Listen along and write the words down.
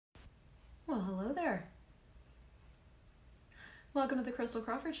Well, hello there. Welcome to the Christel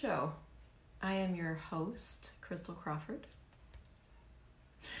Crawford Show. I am your host, Christel Crawford.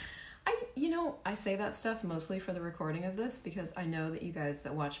 I say that stuff mostly for the recording of this because I know that you guys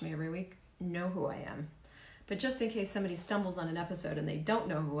that watch me every week know who I am. But just in case somebody stumbles on an episode and they don't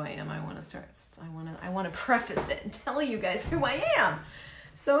know who I am, I want to preface it and tell you guys who I am.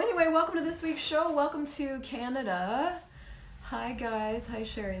 So anyway, welcome to this week's show. Welcome to Canada. Hi guys. Hi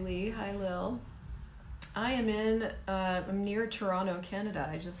Sherry Lee. Hi Lil. I am I'm near Toronto, Canada.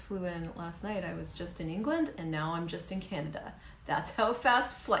 I just flew in last night. I was just in England and now I'm just in Canada. That's how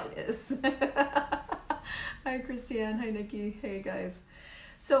fast flight is. Hi Christiane. Hi Nikki. Hey guys.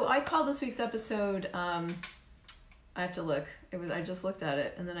 So I called this week's episode, I have to look. I just looked at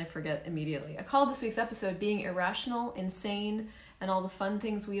it and then I forget immediately. I called this week's episode Being Irrational, Insane, and All the Fun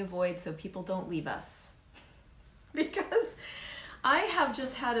Things We Avoid So People Don't Leave Us. Because I have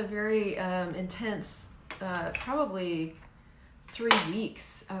just had a very intense, probably 3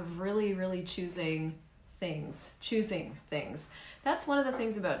 weeks of really choosing things. That's one of the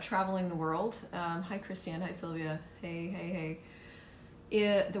things about traveling the world. Hi Christiane, hi Sylvia, hey.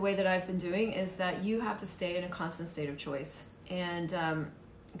 The way that I've been doing is that you have to stay in a constant state of choice. And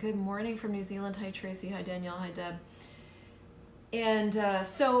good morning from New Zealand. Hi Tracy, hi Danielle, hi Deb. And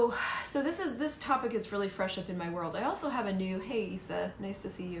so this topic is really fresh up in my world. I also have a new, hey Issa, nice to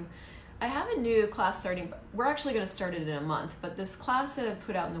see you. I have a new class starting. We're actually going to start it in a month, but this class that I've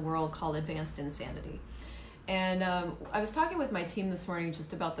put out in the world called Advanced Insanity. And I was talking with my team this morning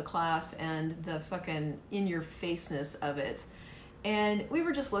just about the class and the fucking in-your-faceness of it. And we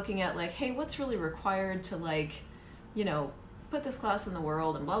were just looking at like, hey, what's really required to put this class in the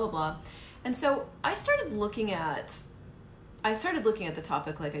world and blah, blah, blah. And so I started looking at the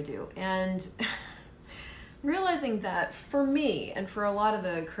topic like I do and realizing that for me and for a lot of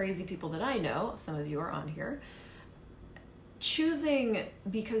the crazy people that I know, some of you are on here, choosing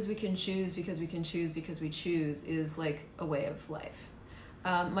because we choose is like a way of life.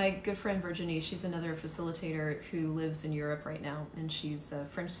 My good friend Virginie, she's another facilitator who lives in Europe right now, and she's a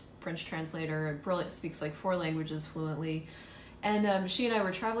French translator and brilliant, speaks like 4 languages fluently. And she and I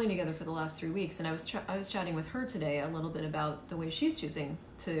were traveling together for the last 3 weeks, and I was chatting with her today a little bit about the way she's choosing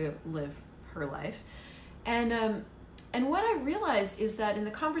to live her life. And what I realized is that in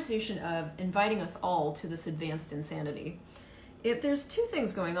the conversation of inviting us all to this advanced insanity, there's 2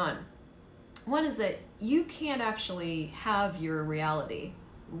 things going on. One is that you can't actually have your reality,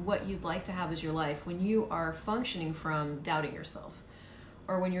 what you'd like to have as your life, when you are functioning from doubting yourself,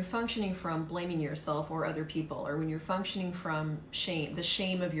 or when you're functioning from blaming yourself or other people, or when you're functioning from shame, the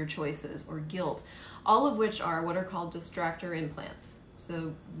shame of your choices, or guilt, all of which are what are called distractor implants.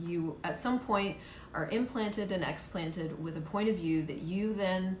 So you, at some point, are implanted and explanted with a point of view that you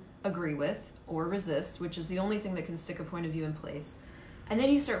then agree with or resist, which is the only thing that can stick a point of view in place. And then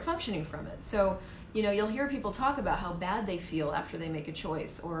you start functioning from it. So, you'll hear people talk about how bad they feel after they make a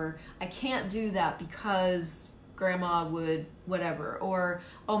choice, or I can't do that because grandma would whatever, or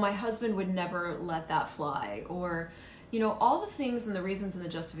oh, my husband would never let that fly, or all the things and the reasons and the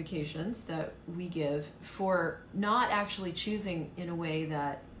justifications that we give for not actually choosing in a way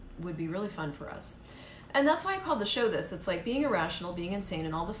that would be really fun for us. And that's why I called the show this. It's like being irrational, being insane,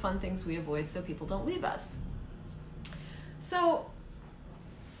 and all the fun things we avoid so people don't leave us. So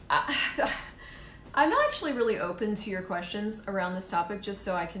I'm actually really open to your questions around this topic, just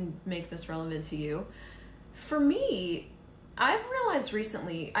so I can make this relevant to you. For me, I've realized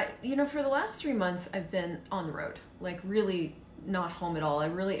recently, for the last 3 months, I've been on the road, like really not home at all. I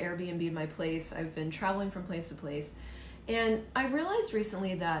really Airbnb'd my place. I've been traveling from place to place. And I realized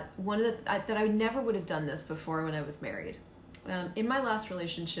recently that that I never would have done this before when I was married. In my last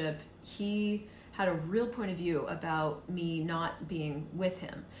relationship, he had a real point of view about me not being with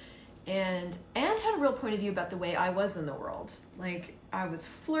him, and had a real point of view about the way I was in the world. Like I was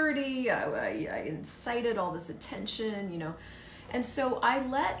flirty, I incited all this attention, and so I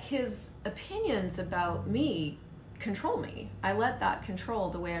let his opinions about me control me. I let that control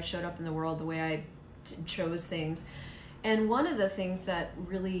the way I showed up in the world, the way I chose things. And one of the things that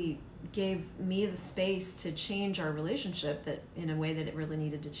really gave me the space to change our relationship, that in a way that it really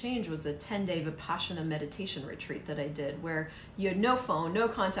needed to change, was a 10-day Vipassana meditation retreat that I did, where you had no phone, no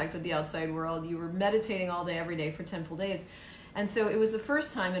contact with the outside world. You were meditating all day, every day for 10 full days. And so it was the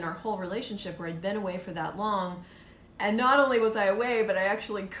first time in our whole relationship where I'd been away for that long. And not only was I away, but I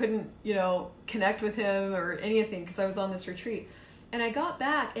actually couldn't, connect with him or anything because I was on this retreat. And I got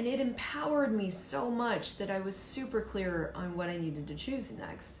back and it empowered me so much that I was super clear on what I needed to choose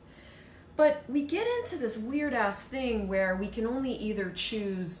next. But we get into this weird ass thing where we can only either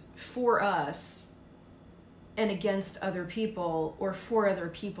choose for us and against other people, or for other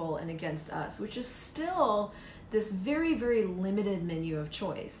people and against us, which is still this very, very limited menu of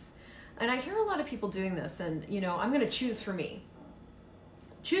choice. And I hear a lot of people doing this, and I'm going to choose for me.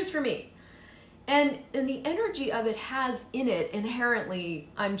 Choose for me. And the energy of it has in it inherently,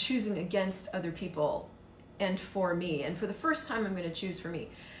 I'm choosing against other people and for me. And for the first time, I'm going to choose for me.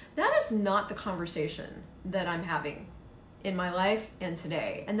 That is not the conversation that I'm having in my life and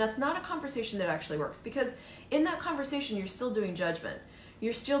today. And that's not a conversation that actually works, because in that conversation, you're still doing judgment.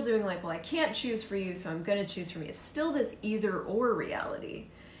 You're still doing like, well, I can't choose for you, so I'm going to choose for me. It's still this either or reality.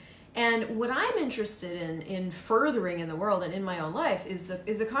 And what I'm interested in furthering in the world and in my own life is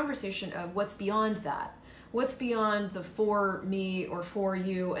a conversation of what's beyond that. What's beyond the for me or for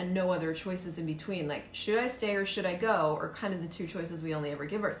you and no other choices in between? Like, should I stay or should I go? Or kind of the two choices we only ever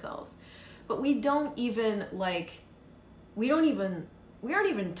give ourselves. But we aren't even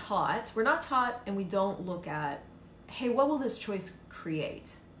taught, we're not taught, and we don't look at, hey, what will this choice create?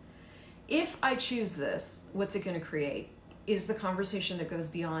 If I choose this, what's it going to create? Is the conversation that goes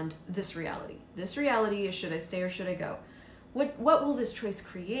beyond this reality. This reality is, should I stay or should I go? What will this choice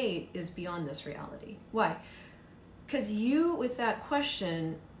create is beyond this reality. Why? Because you, with that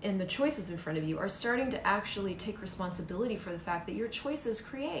question and the choices in front of you, are starting to actually take responsibility for the fact that your choices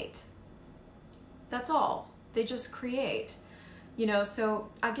create. That's all. They just create. So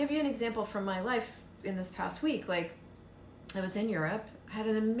I'll give you an example from my life in this past week. Like, I was in Europe, had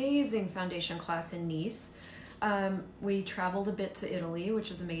an amazing foundation class in Nice. We traveled a bit to Italy, which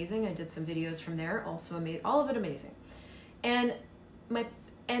was amazing. I did some videos from there, also amazing, all of it amazing. And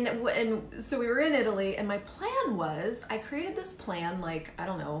so we were in Italy, and my plan was, I created this plan like, I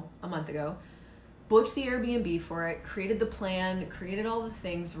don't know, a month ago, booked the Airbnb for it, created the plan, created all the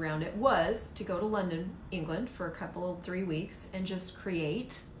things around it, was to go to London, England for 3 weeks and just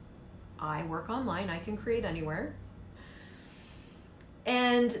create. I work online, I can create anywhere.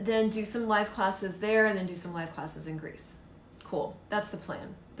 And then do some live classes there, and then do some live classes in Greece. Cool, that's the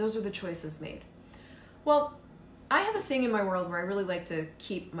plan. Those are the choices made. Well, I have a thing in my world where I really like to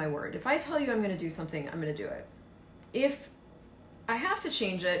keep my word. If I tell you I'm going to do something, I'm going to do it. If I have to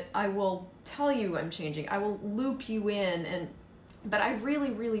change it, I will tell you I'm changing. I will loop you in, but I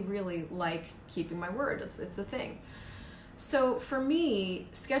really, really, really like keeping my word. It's a thing. So for me,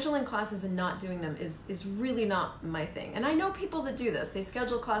 scheduling classes and not doing them is really not my thing. And I know people that do this. They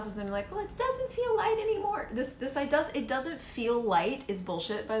schedule classes and they're like, well, it doesn't feel light anymore. It doesn't feel light is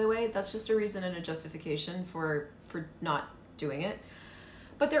bullshit, by the way. That's just a reason and a justification for not doing it.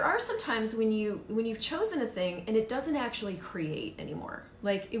 But there are some times when you've chosen a thing and it doesn't actually create anymore.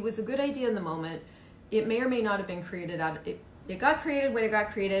 Like, it was a good idea in the moment. It may or may not have been created out of it. It got created when it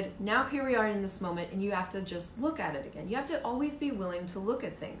got created. Now here we are in this moment, and you have to just look at it again. You have to always be willing to look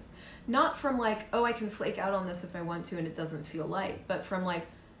at things. Not from like, oh, I can flake out on this if I want to and it doesn't feel light. But from like,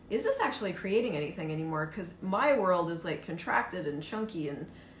 is this actually creating anything anymore? Because my world is like contracted and chunky and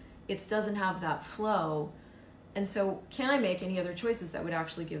it doesn't have that flow. And so can I make any other choices that would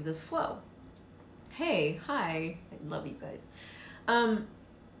actually give this flow? Hey, hi, I love you guys.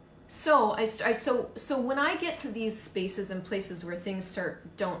 So when I get to these spaces and places where things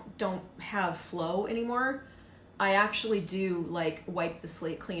don't have flow anymore, I actually do like wipe the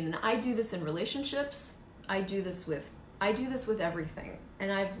slate clean. And I do this in relationships. I do this with everything.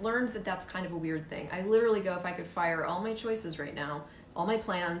 And I've learned that that's kind of a weird thing. I literally go, if I could fire all my choices right now, all my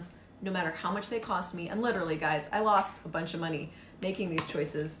plans, no matter how much they cost me, and literally, guys, I lost a bunch of money making these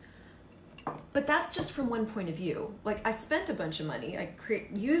choices. But that's just from one point of view. Like, I spent a bunch of money. I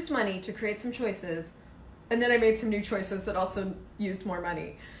used money to create some choices, and then I made some new choices that also used more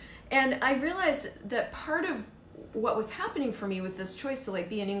money. And I realized that part of what was happening for me with this choice to like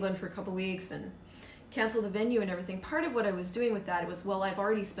be in England for a couple weeks and cancel the venue and everything, part of what I was doing with that was, well, I've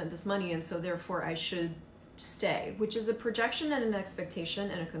already spent this money, and so therefore I should stay, which is a projection and an expectation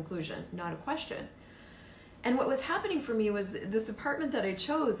and a conclusion, not a question. And what was happening for me was this apartment that I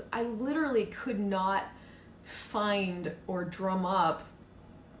chose, I literally could not find or drum up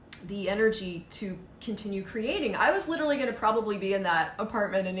the energy to continue creating. I was literally going to probably be in that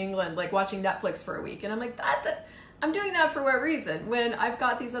apartment in England, like watching Netflix for a week. And I'm like, I'm doing that for what reason? When I've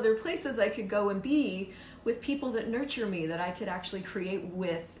got these other places I could go and be with people that nurture me, that I could actually create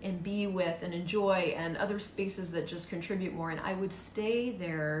with and be with and enjoy, and other spaces that just contribute more. And I would stay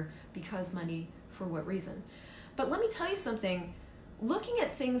there because money, for what reason? But let me tell you something. Looking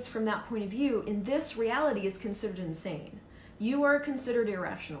at things from that point of view in this reality is considered insane. You are considered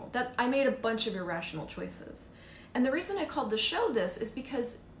irrational. That I made a bunch of irrational choices. And the reason I called the show this is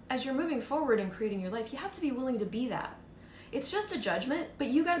because as you're moving forward and creating your life, you have to be willing to be that. It's just a judgment, but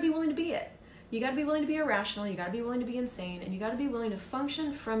you got to be willing to be it. You got to be willing to be irrational, you got to be willing to be insane, and you got to be willing to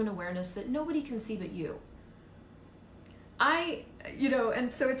function from an awareness that nobody can see but you.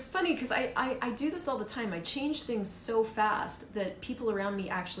 And so it's funny because I do this all the time. I change things so fast that people around me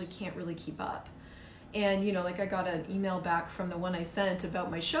actually can't really keep up. And, I got an email back from the one I sent about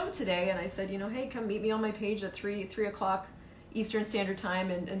my show today, and I said, hey, come meet me on my page at 3 o'clock Eastern Standard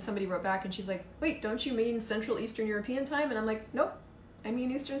Time. And somebody wrote back, and she's like, wait, don't you mean Central Eastern European Time? And I'm like, nope, I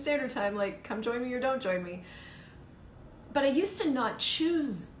mean Eastern Standard Time. Like, come join me or don't join me. But I used to not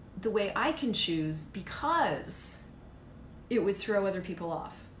choose the way I can choose because it would throw other people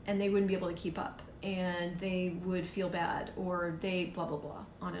off, and they wouldn't be able to keep up, and they would feel bad, or they blah, blah, blah,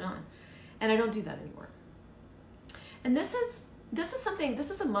 on and on. And I don't do that anymore. And this is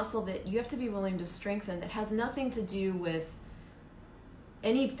a muscle that you have to be willing to strengthen that has nothing to do with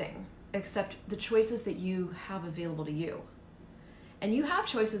anything except the choices that you have available to you. And you have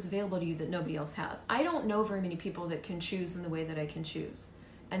choices available to you that nobody else has. I don't know very many people that can choose in the way that I can choose.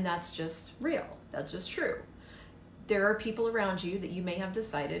 And that's just real. That's just true. There are people around you that you may have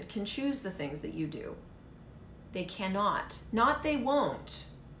decided can choose the things that you do. They cannot. Not they won't.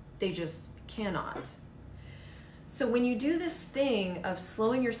 They just cannot. So when you do this thing of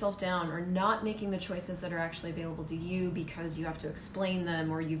slowing yourself down or not making the choices that are actually available to you because you have to explain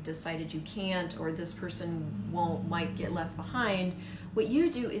them, or you've decided you can't, or this person might get left behind, what you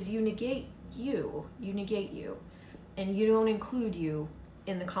do is you negate you. You negate you. And you don't include you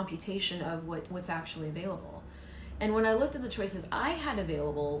in the computation of what's actually available. And when I looked at the choices I had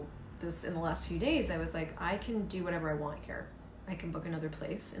available this in the last few days, I was like, I can do whatever I want here. I can book another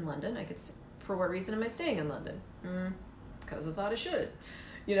place in London. I could, for what reason am I staying in London? Because I thought I should.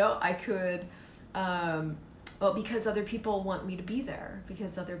 I could, because other people want me to be there,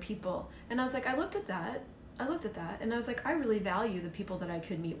 because other people, and I was like, I looked at that, and I was like, I really value the people that I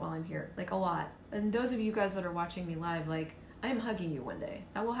could meet while I'm here, like a lot. And those of you guys that are watching me live, like, I am hugging you one day.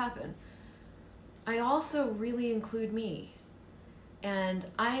 That will happen. I also really include me. And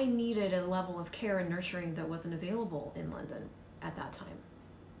I needed a level of care and nurturing that wasn't available in London at that time.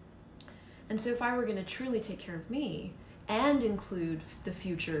 And so if I were going to truly take care of me and include the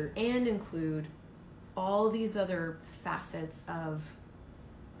future and include all these other facets of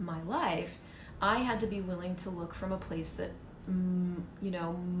my life, I had to be willing to look from a place that,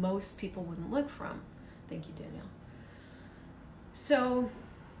 most people wouldn't look from. Thank you, Danielle. So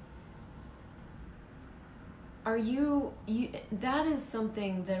that is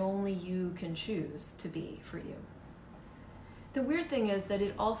something that only you can choose to be for you. The weird thing is that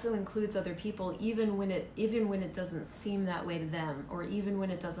it also includes other people, even when it doesn't seem that way to them, or even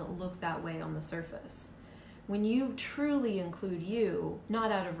when it doesn't look that way on the surface. When you truly include you,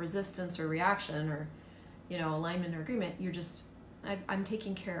 not out of resistance or reaction or, alignment or agreement, you're just, I'm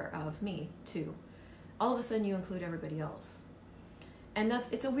taking care of me too. All of a sudden you include everybody else. And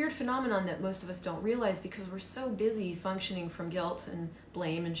it's a weird phenomenon that most of us don't realize because we're so busy functioning from guilt and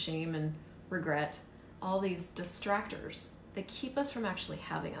blame and shame and regret, all these distractors that keep us from actually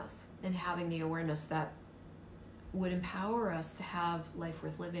having us and having the awareness that would empower us to have life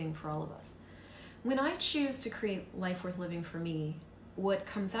worth living for all of us. When I choose to create life worth living for me, what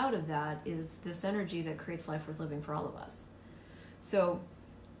comes out of that is this energy that creates life worth living for all of us.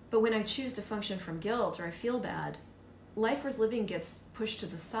 But when I choose to function from guilt or I feel bad, life worth living gets pushed to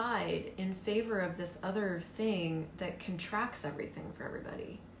the side in favor of this other thing that contracts everything for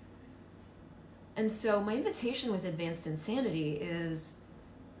everybody. And so my invitation with advanced insanity is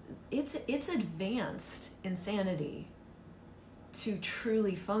it's advanced insanity to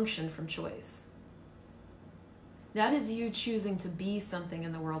truly function from choice. That is you choosing to be something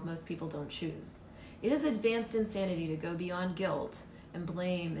in the world most people don't choose. It is advanced insanity to go beyond guilt and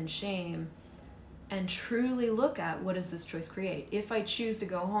blame and shame and truly look at, what does this choice create? If I choose to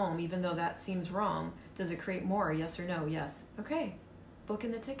go home, even though that seems wrong, does it create more? Yes or no? Yes. Okay, book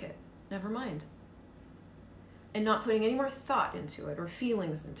in the ticket. Never mind. And not putting any more thought into it or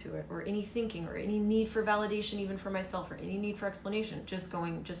feelings into it or any thinking or any need for validation even for myself or any need for explanation. Just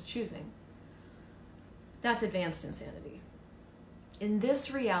choosing. That's advanced insanity. In this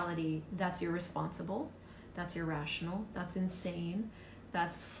reality, that's irresponsible, that's irrational, that's insane,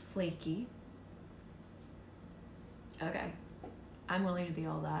 that's flaky. Okay, I'm willing to be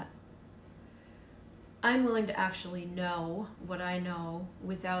all that. I'm willing to actually know what I know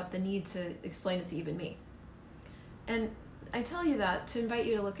without the need to explain it to even me. And I tell you that to invite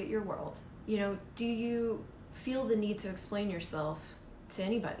you to look at your world. Do you feel the need to explain yourself to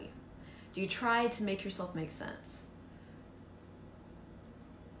anybody? Do you try to make yourself make sense?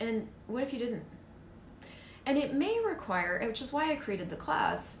 And what if you didn't? And it may require, which is why I created the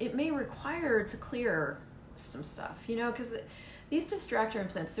class, it may require to clear some stuff, because these distractor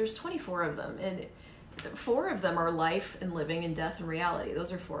implants, there's 24 of them, and 4 of them are life and living and death and reality.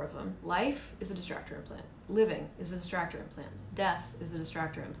 Those are 4 of them. Life is a distractor implant. Living is a distractor implant. Death is a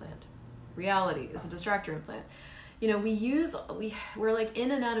distractor implant. Reality is a distractor implant. We're like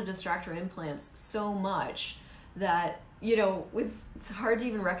in and out of distractor implants so much that, it's hard to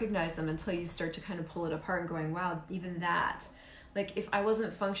even recognize them until you start to kind of pull it apart and going, wow, even that. Like, if I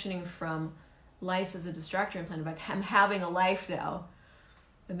wasn't functioning from life as a distractor implant, if I'm having a life now,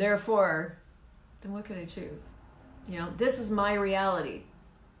 and therefore, then what could I choose? This is my reality.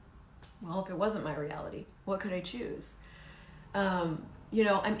 Well, if it wasn't my reality, what could I choose? I'm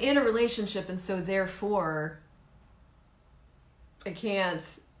in a relationship, and so therefore, I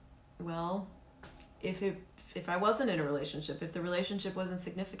can't. Well, if I wasn't in a relationship, if the relationship wasn't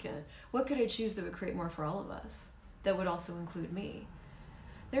significant, what could I choose that would create more for all of us? That would also include me.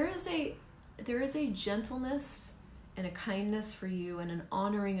 There is a gentleness and a kindness for you and an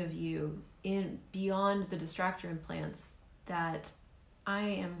honoring of you in beyond the distractor implants that I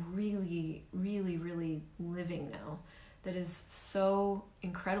am really, really, really living now. That is so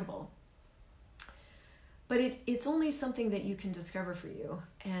incredible. But it's only something that you can discover for you.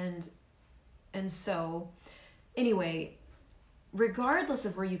 And so, anyway, regardless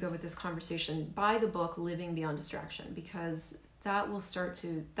of where you go with this conversation, buy the book Living Beyond Distraction, because that will start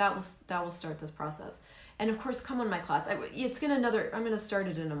this process. And of course, come on my class. I'm going to start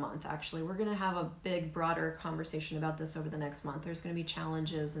it in a month, actually. We're going to have a big, broader conversation about this over the next month. There's going to be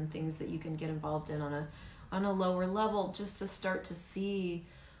challenges and things that you can get involved in on a lower level, just to start to see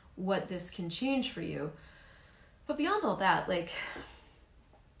what this can change for you. But beyond all that, like,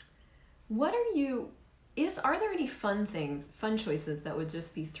 are there any fun choices that would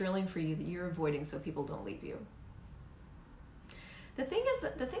just be thrilling for you that you're avoiding so people don't leave you? The thing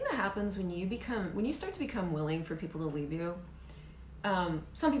that happens when you start to become willing for people to leave you,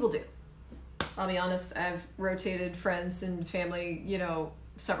 some people do. I'll be honest, I've rotated friends and family,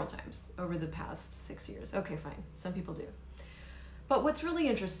 several times over the past 6 years. Okay, fine. Some people do. But what's really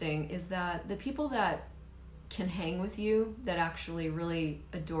interesting is that the people that can hang with you, that actually really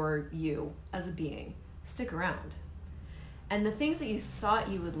adore you as a being, stick around. And the things that you thought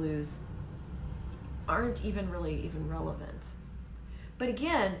you would lose aren't even relevant. But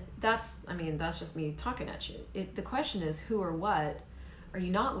again, that's just me talking at you. The question is, who or what are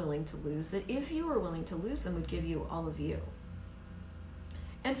you not willing to lose, that if you were willing to lose them would give you all of you?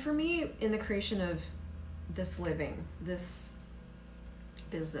 And for me, in the creation of this living, this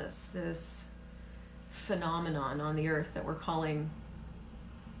business, this phenomenon on the earth that we're calling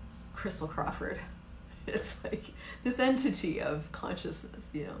Christel Crawford, it's like this entity of consciousness,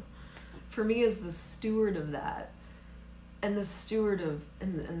 for me as the steward of that, and the steward of,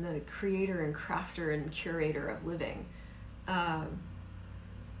 and the creator and crafter and curator of living, I'm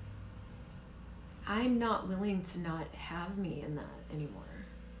not willing to not have me in that anymore.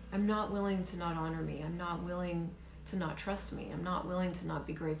 I'm not willing to not honor me. I'm not willing to not trust me. I'm not willing to not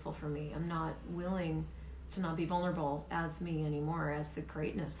be grateful for me. I'm not willing to not be vulnerable as me anymore, as the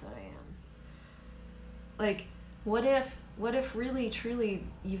greatness that I am. Like, what if really, truly,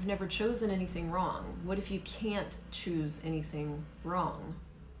 you've never chosen anything wrong? What if you can't choose anything wrong?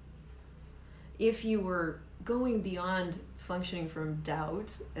 If you were going beyond functioning from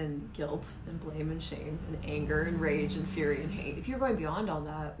doubt and guilt and blame and shame and anger and rage and fury and hate, if you're going beyond all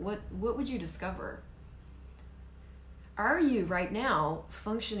that, what would you discover? Are you right now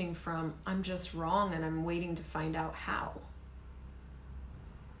functioning from, I'm just wrong and I'm waiting to find out how?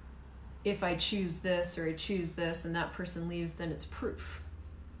 If I choose this or I choose this and that person leaves, then it's proof.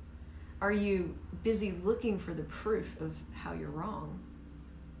 Are you busy looking for the proof of how you're wrong?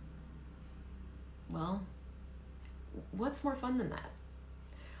 Well, what's more fun than that?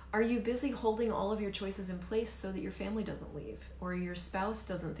 Are you busy holding all of your choices in place so that your family doesn't leave, or your spouse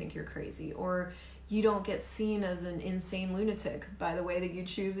doesn't think you're crazy, or you don't get seen as an insane lunatic by the way that you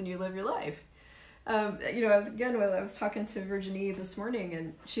choose and you live your life? I was talking to Virginie this morning,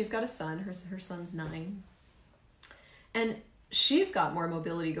 and she's got a son. Her son's 9, and she's got more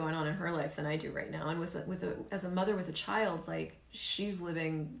mobility going on in her life than I do right now. And as a mother with a child, like, she's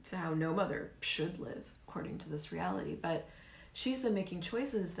living to how no mother should live according to this reality. But she's been making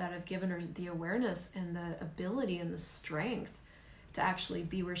choices that have given her the awareness and the ability and the strength to actually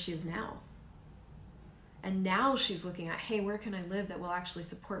be where she is now. And now she's looking at, hey, where can I live that will actually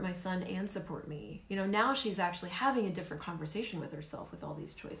support my son and support me? Now she's actually having a different conversation with herself with all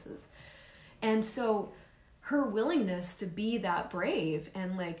these choices. And so her willingness to be that brave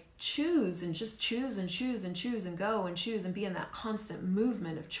and like choose and just choose and choose and choose and go and choose and be in that constant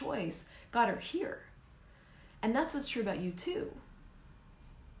movement of choice got her here. And that's what's true about you too.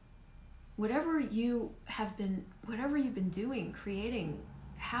 Whatever you've been doing, creating,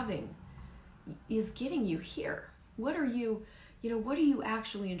 having, is getting you here. What are you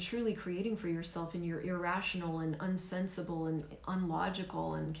actually and truly creating for yourself in your irrational and unsensible and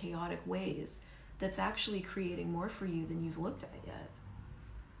unlogical and chaotic ways that's actually creating more for you than you've looked at yet?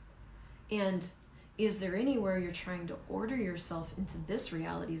 And is there anywhere you're trying to order yourself into this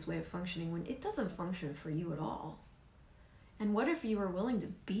reality's way of functioning when it doesn't function for you at all? And what if you are willing to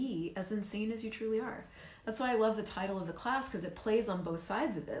be as insane as you truly are? That's why I love the title of the class, because it plays on both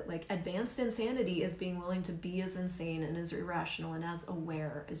sides of it. Like, advanced insanity is being willing to be as insane and as irrational and as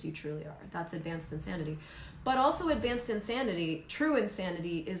aware as you truly are. That's advanced insanity. But also advanced insanity, true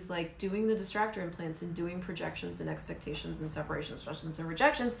insanity, is like doing the distractor implants and doing projections and expectations and separations, judgments and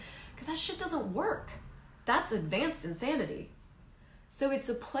rejections, because that shit doesn't work. That's advanced insanity. So it's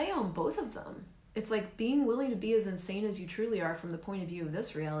a play on both of them. It's like being willing to be as insane as you truly are from the point of view of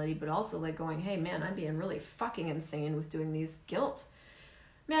this reality, but also like going, hey man, I'm being really fucking insane with doing these guilt.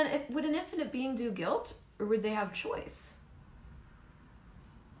 Man, would an infinite being do guilt, or would they have choice?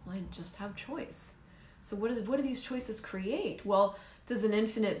 Well, I'd just have choice. So what do these choices create? Well, does an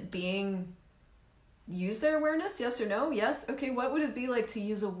infinite being use their awareness? Yes or no? Yes. Okay, what would it be like to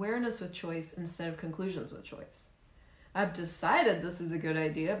use awareness with choice instead of conclusions with choice? I've decided this is a good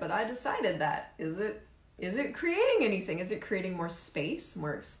idea, but I decided that. Is it creating anything? Is it creating more space,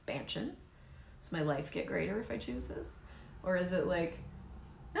 more expansion? Does my life get greater if I choose this? Or is it like,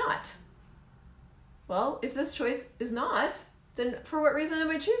 not? Well, if this choice is not, then for what reason am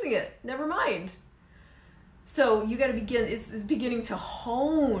I choosing it? Never mind. So you got to begin, it's beginning to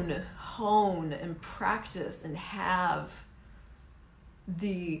hone and practice and have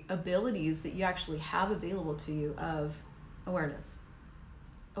the abilities that you actually have available to you of awareness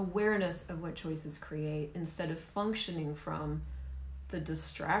of what choices create, instead of functioning from the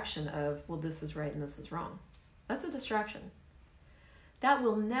distraction of, well, this is right and this is wrong. That's a distraction. That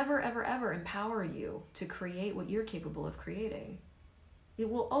will never, ever, ever empower you to create what you're capable of creating. It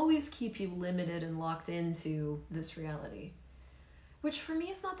will always keep you limited and locked into this reality, which for me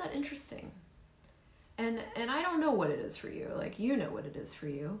is not that interesting. And I don't know what it is for you. Like, you know what it is for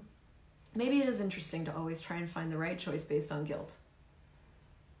you. Maybe it is interesting to always try and find the right choice based on guilt.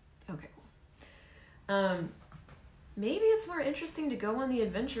 Okay, cool. Maybe it's more interesting to go on the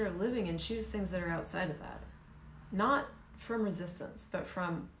adventure of living and choose things that are outside of that. Not from resistance, but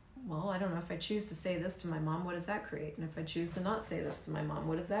from, well, I don't know, if I choose to say this to my mom, what does that create? And if I choose to not say this to my mom,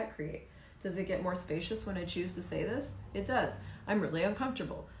 what does that create? Does it get more spacious when I choose to say this? It does. I'm really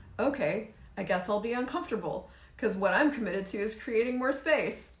uncomfortable. Okay, I guess I'll be uncomfortable, because what I'm committed to is creating more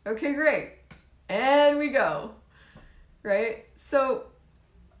space. Okay, great. And we go. Right? So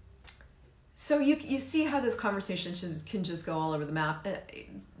you see how this conversation can just go all over the map.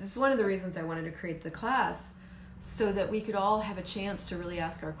 This is one of the reasons I wanted to create the class, so that we could all have a chance to really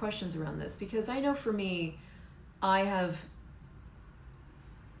ask our questions around this. Because I know for me, I have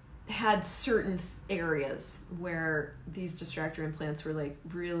had certain areas where these distractor implants were like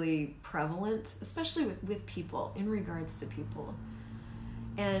really prevalent, especially with people, in regards to people.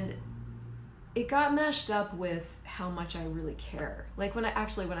 And it got meshed up with how much I really care. Like when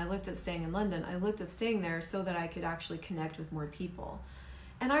I looked at staying in London, I looked at staying there so that I could actually connect with more people.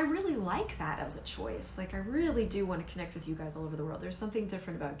 And I really like that as a choice. Like, I really do want to connect with you guys all over the world. There's something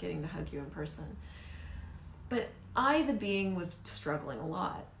different about getting to hug you in person. But I, the being, was struggling a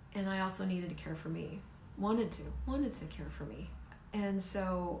lot. And I also needed to care for me. Wanted to care for me. And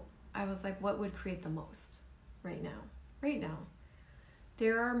so I was like, what would create the most right now? Right now.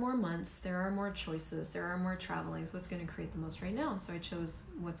 There are more months, there are more choices, there are more travelings. What's going to create the most right now? And so I chose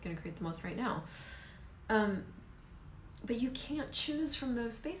what's going to create the most right now. But you can't choose from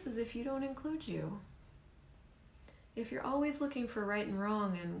those spaces if you don't include you. If you're always looking for right and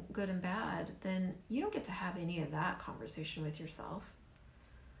wrong and good and bad, then you don't get to have any of that conversation with yourself.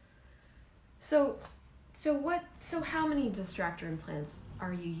 So how many distractor implants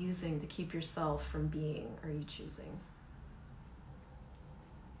are you using to keep yourself from being? Are you choosing?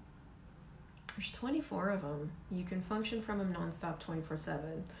 There's 24 of them. You can function from them nonstop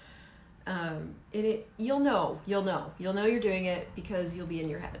 24/7. You'll know you're doing it because you'll be in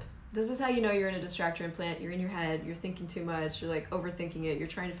your head. This is how you know you're in a distractor implant. You're in your head, you're thinking too much, you're like overthinking it, you're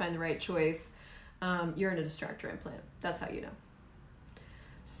trying to find the right choice. You're in a distractor implant. That's how you know.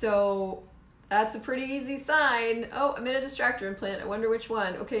 So That's a pretty easy sign. Oh, I'm in a distractor implant. I wonder which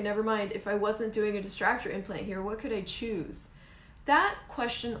one. Okay, never mind. If I wasn't doing a distractor implant here, what could I choose? That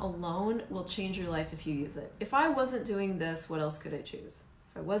question alone will change your life if you use it. If I wasn't doing this, what else could I choose?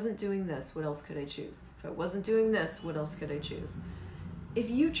 If I wasn't doing this, what else could I choose? If I wasn't doing this, what else could I choose? If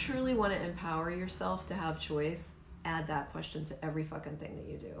you truly want to empower yourself to have choice, add that question to every fucking thing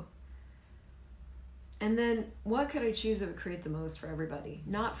that you do. And then, what could I choose that would create the most for everybody?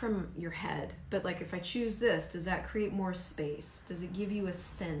 Not from your head, but like, if I choose this, does that create more space? Does it give you a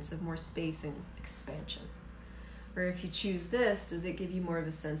sense of more space and expansion? Or if you choose this, does it give you more of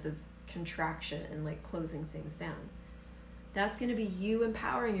a sense of contraction and like closing things down? That's going to be you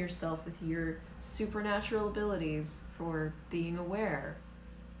empowering yourself with your supernatural abilities for being aware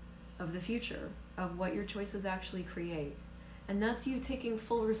of the future, of what your choices actually create. And that's you taking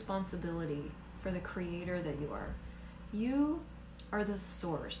full responsibility for the creator that you are. You are the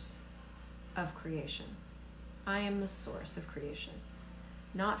source of creation. I am the source of creation.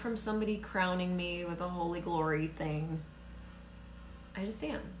 Not from somebody crowning me with a holy glory thing. I just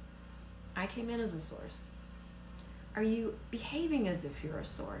am. I came in as a source. Are you behaving as if you're a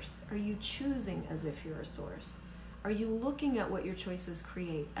source? Are you choosing as if you're a source? Are you looking at what your choices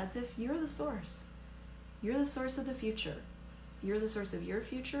create as if you're the source? You're the source of the future. You're the source of your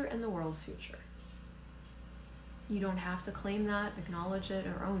future and the world's future. You don't have to claim that, acknowledge it,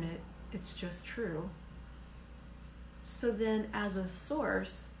 or own it. It's just true. So then, as a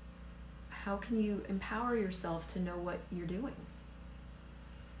source, how can you empower yourself to know what you're doing?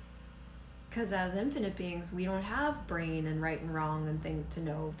 Because as infinite beings, we don't have brain and right and wrong and thing to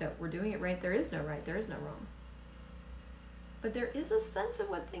know that we're doing it right. There is no right, there is no wrong. But there is a sense of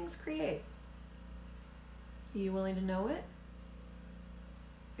what things create. Are you willing to know it?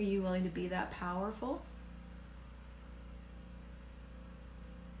 Are you willing to be that powerful?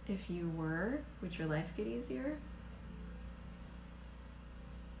 If you were, would your life get easier?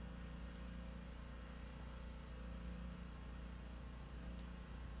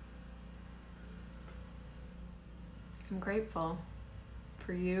 I'm grateful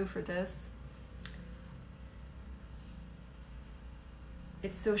for you, for this.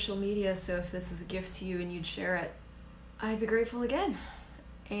 It's social media, so if this is a gift to you and you'd share it, I'd be grateful again.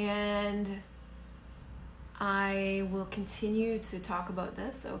 And I will continue to talk about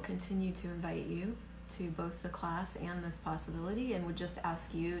this. I will continue to invite you to both the class and this possibility, and would just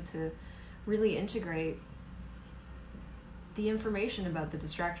ask you to really integrate the information about the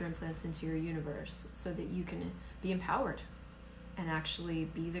distractor implants into your universe so that you can be empowered and actually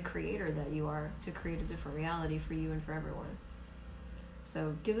be the creator that you are to create a different reality for you and for everyone.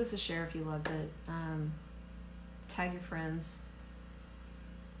 So give this a share if you loved it. Tag your friends.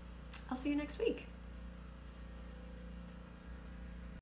 I'll see you next week.